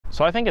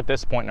So I think at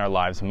this point in our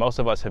lives, most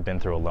of us have been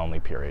through a lonely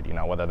period, you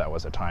know, whether that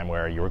was a time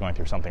where you were going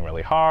through something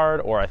really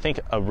hard, or I think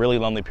a really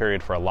lonely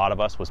period for a lot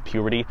of us was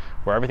puberty,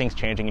 where everything's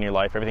changing in your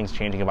life, everything's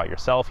changing about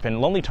yourself,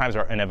 and lonely times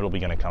are inevitably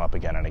going to come up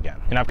again and again.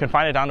 And I've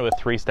confined it down to a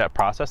 3-step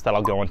process that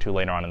I'll go into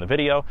later on in the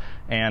video,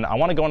 and I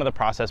want to go into the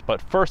process,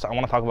 but first I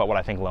want to talk about what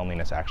I think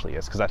loneliness actually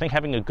is, because I think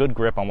having a good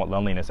grip on what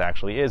loneliness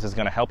actually is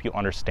going to help you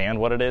understand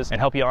what it is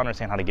and help you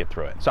understand how to get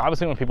through it. So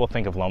obviously when people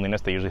think of loneliness,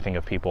 they usually think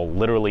of people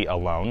literally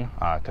alone,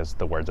 because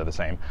the words are the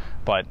same,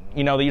 but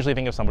you know, they usually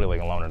think of somebody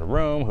like alone in a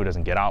room who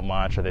doesn't get out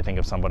much, or they think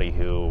of somebody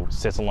who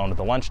sits alone at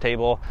the lunch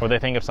table, or they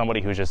think of somebody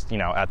who's just, you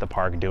know, at the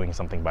park doing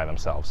something by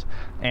themselves.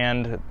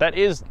 And that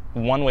is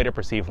one way to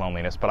perceive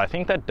loneliness, but I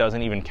think that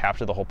doesn't even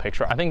capture the whole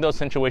picture. I think those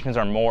situations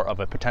are more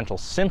of a potential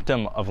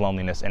symptom of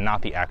loneliness and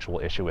not the actual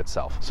issue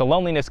itself. So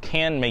loneliness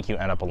can make you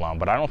end up alone,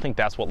 but I don't think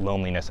that's what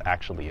loneliness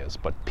actually is.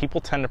 But people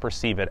tend to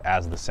perceive it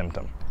as the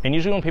symptom. And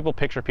usually when people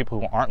picture people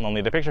who aren't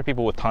lonely, they picture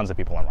people with tons of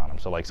people around them.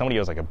 So like somebody who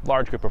has like a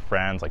large group of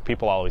friends, like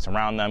people always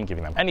around them,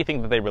 giving them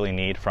anything that they really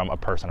need from a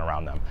person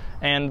around them.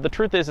 And the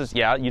truth is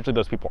yeah, usually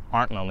those people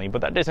aren't lonely, but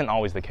that isn't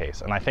always the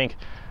case. And I think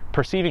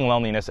perceiving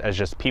loneliness as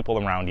just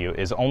people around you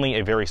is only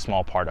a very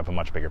small part of a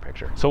much bigger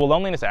picture. So what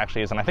loneliness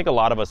actually is, and I think a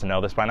lot of us know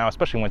this by now,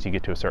 especially once you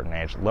get to a certain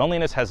age,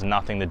 loneliness has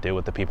nothing to do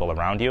with the people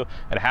around you.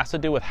 It has to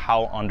do with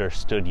how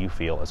understood you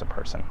feel as a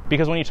person.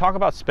 Because when you talk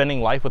about spending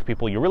life with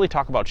people, you really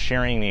talk about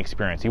sharing the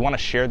experience. You want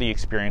to share the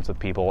experience with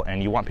people,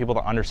 and you want people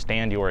to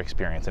understand your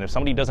experience. And if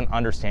somebody doesn't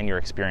understand your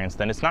experience,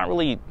 then it's not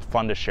really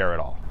fun to share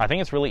at all. I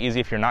think it's really easy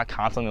if you're not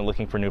constantly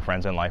looking for new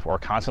friends in life or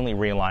constantly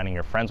realigning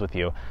your friends with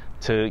you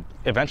to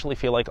eventually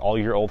feel like all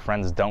your old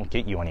friends don't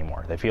get you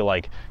anymore. They feel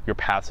like your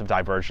paths have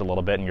diverged a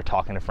little bit and you're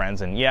talking to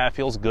friends, and yeah, it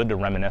feels good to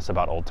reminisce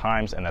about old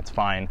times, and that's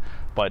fine,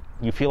 but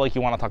you feel like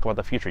you want to talk about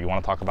the future. You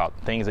want to talk about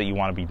things that you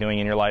want to be doing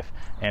in your life,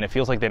 and it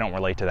feels like they don't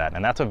relate to that.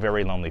 And that's a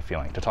very lonely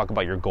feeling, to talk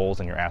about your goals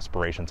and your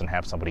aspirations and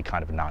have somebody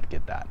kind of not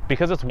get that.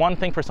 Because it's one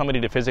thing for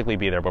somebody to physically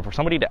be there, but for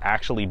somebody to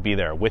actually be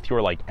there with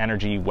your like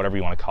energy, whatever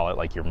you want to call it,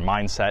 like your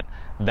mindset,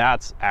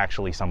 that's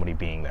actually somebody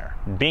being there.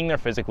 Being there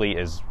physically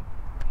is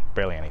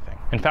barely anything.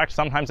 In fact,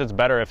 sometimes it's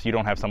better if you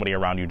don't have somebody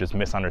around you just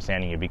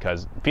misunderstanding you,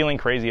 because feeling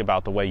crazy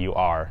about the way you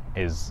are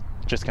is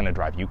just going to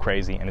drive you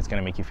crazy, and it's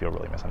going to make you feel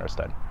really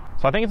misunderstood.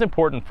 So I think it's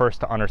important first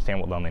to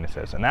understand what loneliness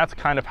is, and that's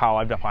kind of how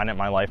I've defined it in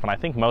my life, and I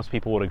think most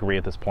people would agree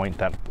at this point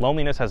that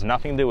loneliness has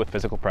nothing to do with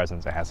physical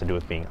presence. It has to do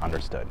with being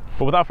understood.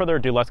 But without further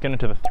ado, let's get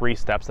into the 3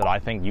 steps that I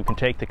think you can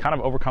take to kind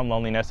of overcome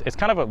loneliness. It's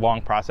kind of a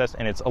long process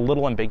and it's a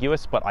little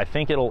ambiguous, but I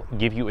think it'll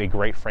give you a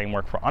great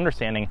framework for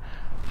understanding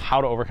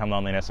how to overcome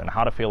loneliness and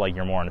how to feel like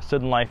you're more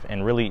understood in life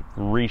and really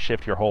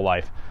reshift your whole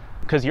life.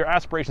 Because your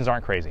aspirations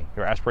aren't crazy.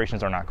 Your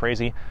aspirations are not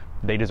crazy.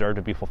 They deserve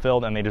to be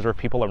fulfilled, and they deserve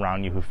people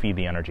around you who feed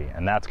the energy.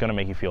 And that's going to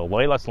make you feel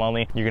way less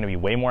lonely. You're going to be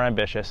way more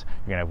ambitious.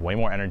 You're going to have way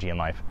more energy in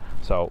life.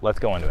 So let's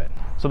go into it.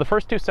 So the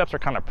first 2 steps are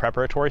kind of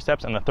preparatory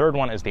steps, and the third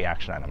one is the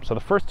action item. So the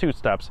first 2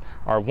 steps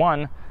are,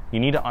 1, you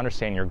need to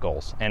understand your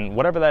goals. And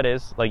whatever that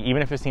is, like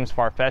even if it seems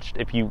far-fetched,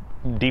 if you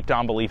deep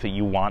down believe that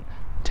you want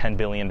 $10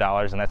 billion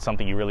and that's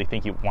something you really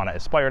think you want to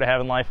aspire to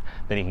have in life,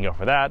 then you can go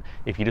for that.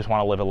 If you just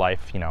want to live a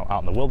life, you know,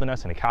 out in the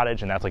wilderness in a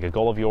cottage, and that's like a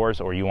goal of yours,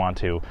 or you want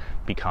to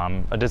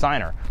become a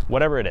designer,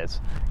 whatever it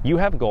is, you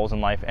have goals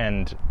in life.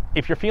 And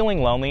if you're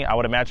feeling lonely, I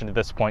would imagine at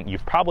this point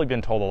you've probably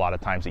been told a lot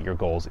of times that your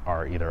goals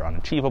are either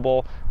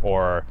unachievable,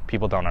 or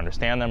people don't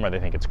understand them, or they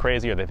think it's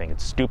crazy, or they think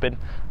it's stupid,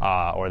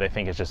 or they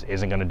think it just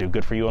isn't going to do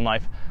good for you in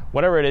life.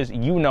 Whatever it is,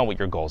 you know what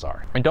your goals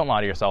are. And don't lie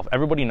to yourself.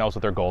 Everybody knows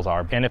what their goals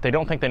are. And if they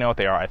don't think they know what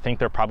they are, I think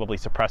they're probably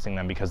suppressing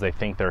them because they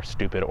think they're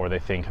stupid, or they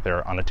think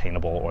they're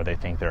unattainable, or they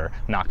think they're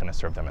not going to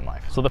serve them in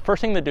life. So the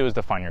first thing to do is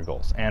define your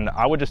goals. And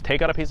I would just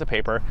take out a piece of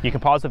paper. You can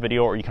pause the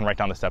video, or you can write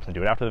down the steps and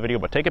do it after the video,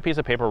 but take a piece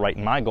of paper, write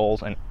my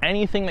goals, and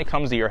anything that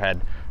comes to your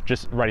head,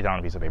 just write it down on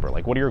a piece of paper.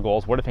 Like, what are your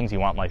goals? What are things you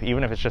want in life?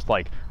 Even if it's just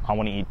like, I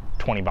want to eat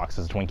 20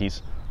 boxes of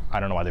Twinkies. I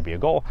don't know why there'd be a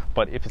goal,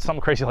 but if it's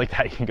something crazy like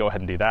that, you can go ahead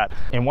and do that.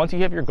 And once you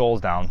have your goals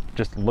down,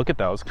 just look at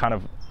those, kind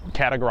of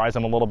categorize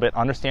them a little bit,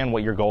 understand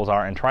what your goals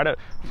are, and try to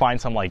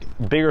find some like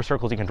bigger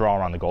circles you can draw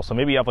around the goal. So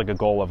maybe you have like a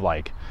goal of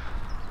like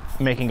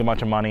making a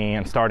bunch of money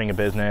and starting a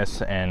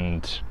business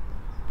and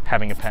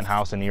having a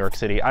penthouse in New York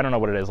City. I don't know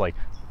what it is. Like,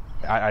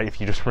 if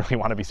you just really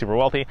want to be super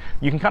wealthy,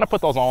 you can kind of put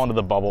those all into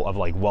the bubble of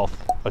like wealth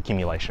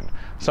accumulation.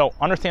 So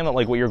understand that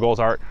like what your goals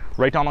are,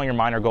 write down all your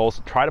minor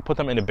goals, try to put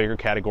them into bigger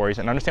categories,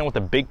 and understand what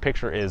the big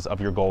picture is of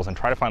your goals, and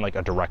try to find like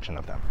a direction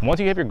of them. Once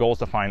you have your goals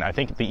defined, I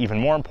think the even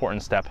more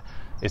important step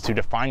is to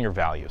define your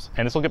values.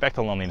 And this will get back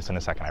to loneliness in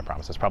a second, I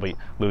promise. It's probably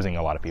losing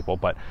a lot of people,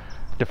 but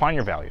define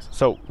your values.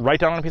 So write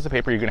down on a piece of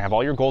paper, you're gonna have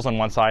all your goals on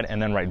one side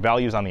and then write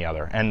values on the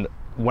other. And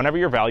whenever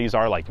your values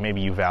are, like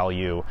maybe you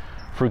value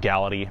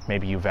frugality,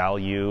 maybe you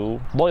value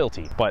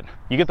loyalty, but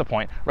you get the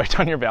point. Write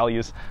down your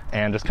values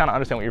and just kind of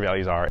understand what your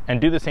values are,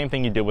 and do the same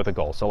thing you did with a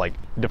goal. So like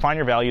define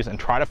your values and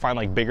try to find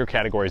like bigger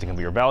categories you can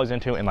put your values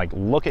into, and like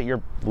look at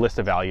your list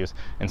of values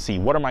and see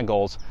what are my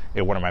goals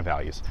and what are my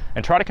values,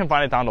 and try to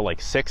combine it down to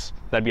like 6.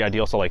 That'd be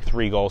ideal. So like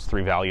 3 goals,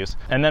 3 values.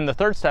 And then the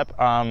third step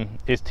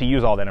is to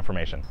use all that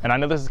information. And I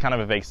know this is kind of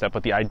a vague step,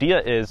 but the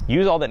idea is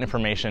use all that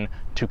information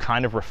to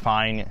kind of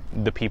refine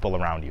the people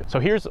around you. So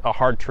here's a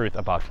hard truth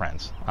about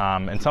friends,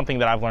 and something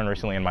that I've learned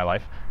recently in my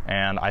life,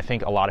 and I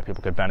think a lot of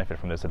people could benefit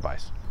from this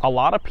advice. A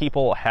lot of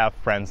people have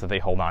friends that they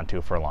hold on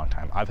to for a long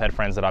time. I've had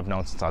friends that I've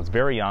known since I was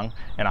very young,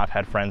 and I've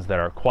had friends that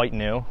are quite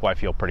new who I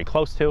feel pretty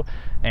close to,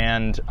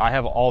 and I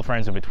have all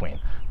friends in between.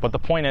 But the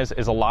point is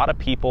a lot of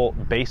people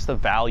base the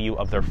value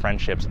of their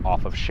friendships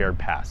off of shared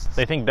pasts.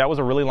 They think that was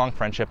a really long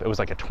friendship. It was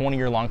like a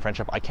 20-year long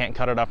friendship. I can't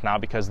cut it off now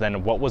because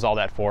then what was all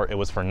that for? It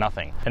was for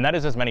nothing. And that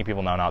is, as many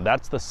people know now,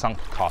 that's the sunk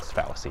cost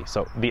fallacy.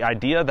 So the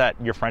idea that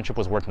your friendship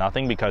was worth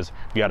nothing because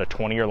you had a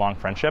 20-year long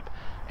friendship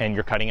and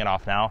you're cutting it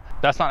off now,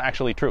 that's not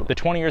actually true. The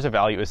 20 years of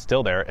value is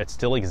still there, it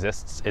still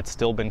exists, it's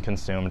still been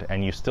consumed,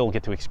 and you still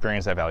get to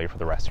experience that value for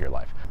the rest of your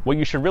life. What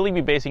you should really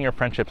be basing your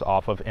friendships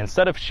off of,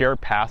 instead of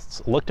shared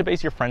pasts, look to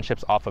base your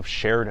friendships off of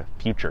shared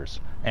futures.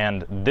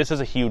 And this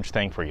is a huge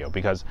thing for you,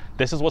 because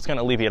this is what's going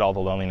to alleviate all the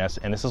loneliness,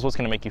 and this is what's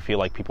going to make you feel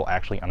like people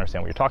actually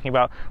understand what you're talking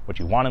about, what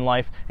you want in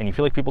life, and you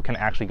feel like people can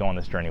actually go on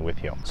this journey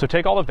with you. So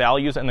take all the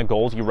values and the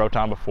goals you wrote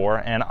down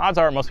before, and odds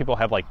are most people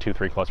have like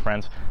 2-3 close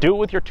friends. Do it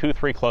with your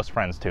 2-3 close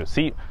friends too.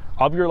 See,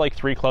 of your like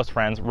 3 close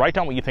friends, write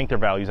down what you think their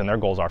values and their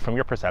goals are from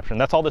your perception.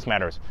 That's all this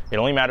matters. It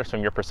only matters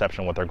from your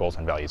perception what their goals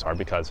and values are,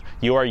 because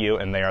you are you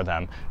and they are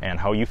them, and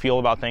how you feel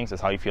about things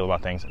is how you feel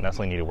about things, and that's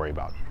all you need to worry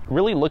about.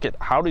 Really look at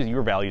how does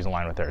your values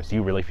align with theirs. Do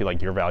you really feel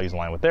like your values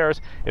align with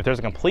theirs? If there's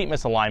a complete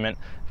misalignment,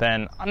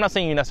 then I'm not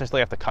saying you necessarily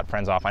have to cut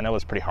friends off. I know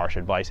that's pretty harsh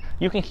advice.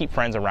 You can keep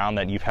friends around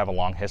that you have a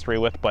long history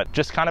with, but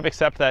just kind of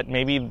accept that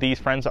maybe these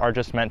friends are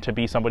just meant to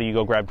be somebody you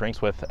go grab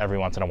drinks with every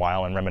once in a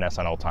while and reminisce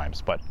on old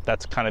times. But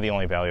that's kind of the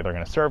only value they're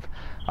going to serve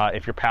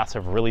if your paths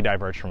have really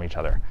diverged from each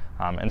other.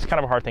 And it's kind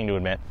of a hard thing to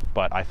admit,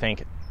 but I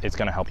think it's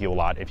going to help you a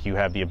lot if you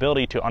have the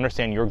ability to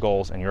understand your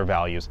goals and your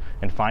values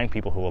and find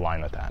people who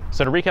align with that.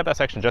 So to recap that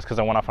section, just because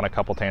I went off on a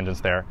couple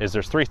tangents there, is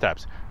there's 3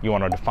 steps. You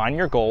want to define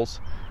your goals,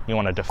 you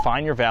want to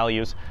define your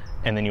values,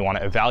 and then you want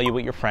to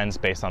evaluate your friends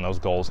based on those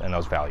goals and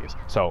those values.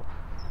 So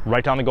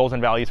write down the goals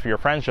and values for your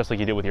friends just like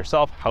you did with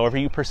yourself. However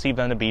you perceive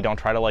them to be, don't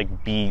try to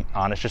like be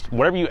honest, just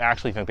whatever you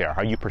actually think they are,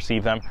 how you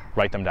perceive them,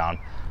 write them down.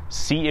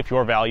 See if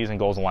your values and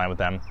goals align with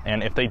them,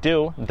 and if they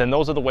do, then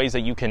those are the ways that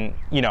you can,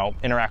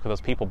 interact with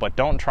those people. But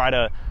don't try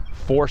to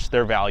force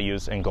their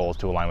values and goals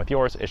to align with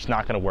yours. It's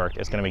not going to work.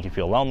 It's going to make you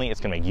feel lonely. It's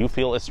going to make you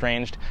feel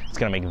estranged. It's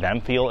going to make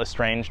them feel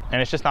estranged,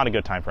 and it's just not a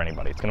good time for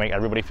anybody. It's going to make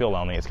everybody feel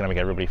lonely. It's going to make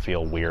everybody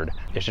feel weird.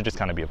 It should just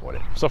kind of be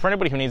avoided. So for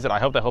anybody who needs it, I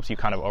hope that helps you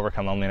kind of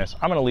overcome loneliness.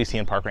 I'm in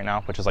Elysian Park right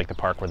now, which is like the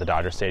park where the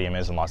Dodger Stadium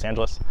is in Los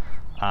Angeles.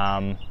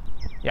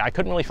 Yeah, I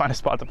couldn't really find a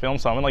spot to film,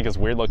 so I'm in like this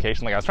weird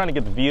location. Like I was trying to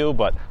get the view,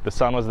 but the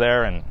sun was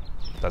there, and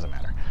it doesn't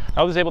matter.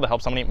 I was able to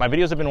help somebody. My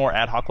videos have been more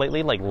ad hoc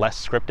lately, like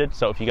less scripted.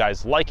 So if you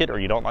guys like it or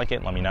you don't like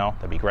it, let me know.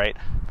 That'd be great.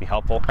 It'd be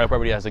helpful. I hope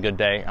everybody has a good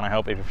day, and I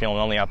hope if you're feeling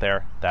lonely out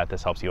there that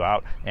this helps you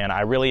out. And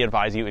I really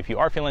advise you, if you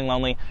are feeling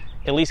lonely,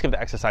 at least give the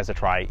exercise a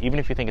try. Even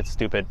if you think it's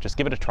stupid, just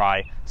give it a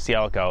try, see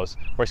how it goes.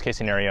 Worst case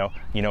scenario,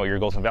 you know what your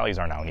goals and values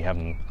are now, and you have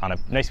them on a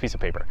nice piece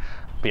of paper.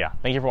 But yeah,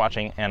 thank you for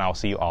watching, and I'll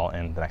see you all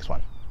in the next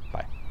one.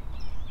 Bye.